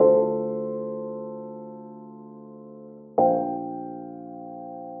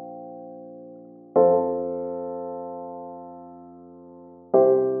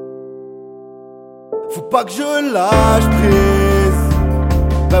pas que je lâche prise.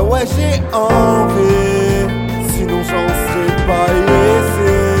 Bah ouais j'ai envie, sinon j'en serais pas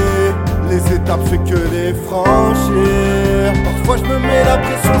ici. Les étapes fais que les franchir. Parfois je me mets la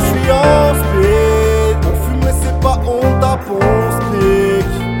pression, je suis en speed. On fume mais c'est pas on tape, on speak.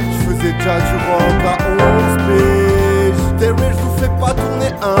 Je faisais déjà du rock à 11 piges. T'es real, je vous fais pas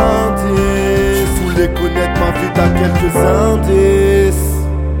tourner un disque. Je voulais connaître ma vie, t'as quelques indices.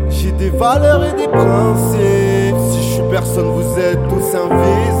 J'ai des valeurs et des principes. Si je suis personne, vous êtes tous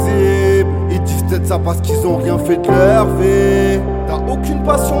invisibles. Ils disent peut-être ça parce qu'ils ont rien fait de leur vie. T'as aucune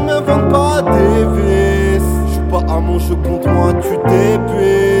passion, m'invente pas des vices. Je suis pas à mon jeu, contre moi tu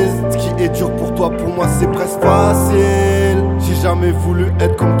t'épuises. Ce qui est dur pour toi, pour moi c'est presque facile. J'ai jamais voulu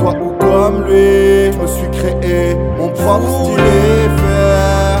être comme toi ou comme lui. Je me suis créé mon propre style et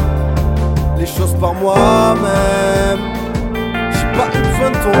faire les choses par moi-même. J'ai pas eu besoin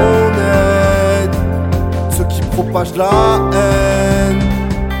de ton aide. Ceux qui propagent la haine,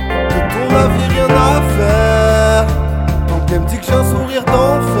 de ton avis rien à faire. Tant qu'elle me dit que j'ai un sourire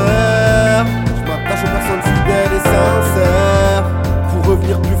d'enfer, je m'attache aux personnes fidèles et sincères. Pour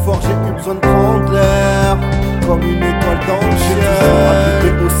revenir plus fort j'ai eu besoin de prendre l'air. Comme une étoile dans le ciel.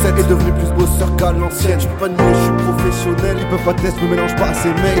 J'ai toujours habité au 7 et devenu plus bosseur qu'à l'ancienne. Je peux pas nier, je suis professionnel. Ils peuvent pas tester, me mélange pas à ces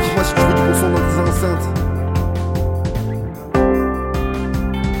mecs. Dis-moi si tu veux du bon son,